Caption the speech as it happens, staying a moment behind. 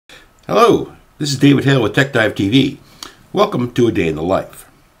Hello, this is David Hale with TechDiveTV. Welcome to A Day in the Life.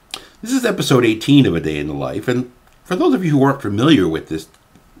 This is episode 18 of A Day in the Life, and for those of you who aren't familiar with this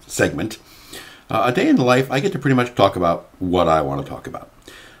segment, A Day in the Life, I get to pretty much talk about what I want to talk about.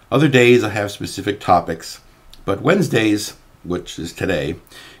 Other days I have specific topics, but Wednesdays, which is today,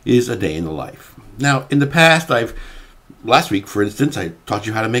 is A Day in the Life. Now, in the past, last week, for instance, I taught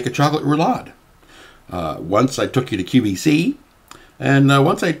you how to make a chocolate roulade. Once I took you to QVC, and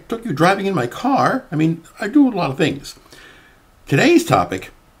once I took you driving in my car. I do a lot of things. Today's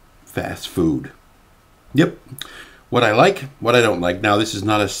topic, fast food. Yep, what I like, what I don't like. Now, this is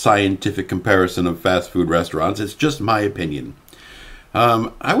not a scientific comparison of fast food restaurants. It's just my opinion.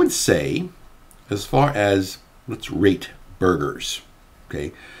 I would say, as far as, let's rate burgers,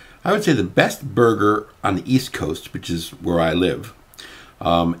 okay? I would say the best burger on the East Coast, which is where I live,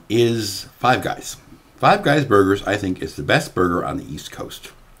 is Five Guys. Five Guys Burgers, I think, is the best burger on the East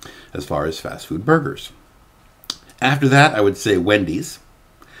Coast as far as fast food burgers. After that, I would say Wendy's.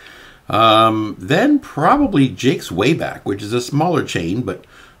 Then probably Jake's Wayback, which is a smaller chain, but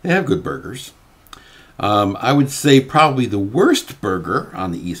they have good burgers. I would say probably the worst burger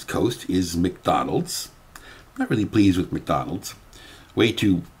on the East Coast is McDonald's. Not really pleased with McDonald's. Way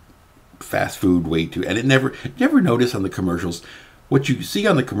too fast food, way too... And you never notice on the commercials, what you see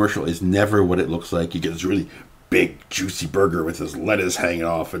on the commercial is never what it looks like. You get this really big, juicy burger with this lettuce hanging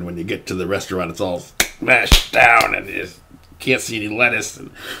off, and when you get to the restaurant, it's all mashed down, and you just can't see any lettuce.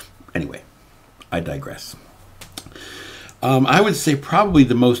 Anyway, I digress. I would say probably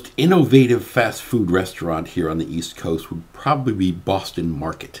the most innovative fast food restaurant here on the East Coast would probably be Boston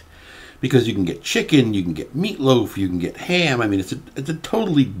Market, because you can get chicken, you can get meatloaf, you can get ham. It's a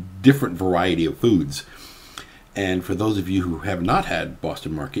totally different variety of foods. And for those of you who have not had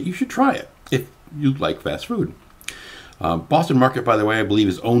Boston Market, you should try it if you like fast food. Boston Market, by the way, I believe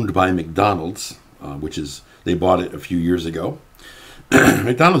is owned by McDonald's, they bought it a few years ago.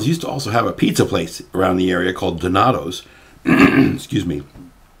 McDonald's used to also have a pizza place around the area called Donato's. Excuse me.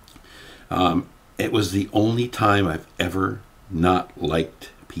 It was the only time I've ever not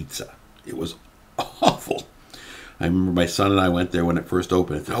liked pizza. It was awful. I remember my son and I went there when it first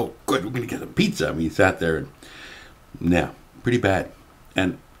opened. I said, "Oh, good, we're going to get some pizza." He sat there and, pretty bad.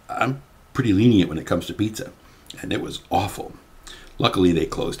 And I'm pretty lenient when it comes to pizza. And it was awful. Luckily, they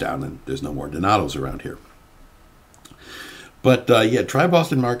closed down and there's no more Donato's around here. But, try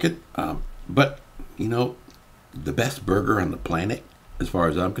Boston Market. But, the best burger on the planet, as far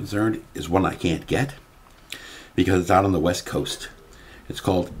as I'm concerned, is one I can't get because it's out on the West Coast. It's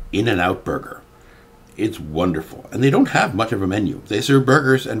called In-N-Out Burger. It's wonderful. And they don't have much of a menu. They serve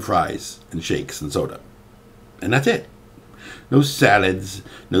burgers and fries and shakes and soda. And that's it. No salads,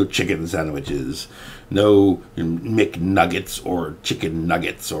 no chicken sandwiches, no McNuggets or chicken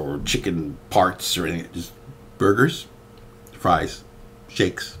nuggets or chicken parts or anything. Just burgers, fries,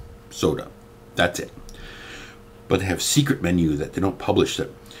 shakes, soda. That's it. But they have secret menu that they don't publish, that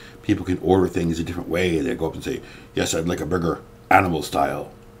people can order things a different way. They go up and say, "Yes, I'd like a burger animal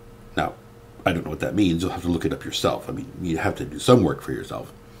style." Now, I don't know what that means. You'll have to look it up yourself. You have to do some work for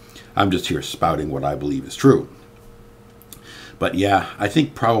yourself. I'm just here spouting what I believe is true. But yeah, I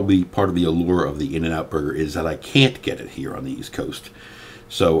think probably part of the allure of the In-N-Out Burger is that I can't get it here on the East Coast.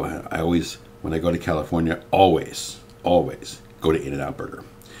 So I always, when I go to California, always go to In-N-Out Burger.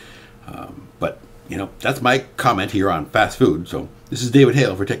 But, that's my comment here on fast food. So this is David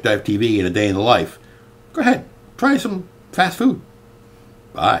Hale for TechDiveTV and A Day in the Life. Go ahead, try some fast food.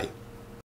 Bye.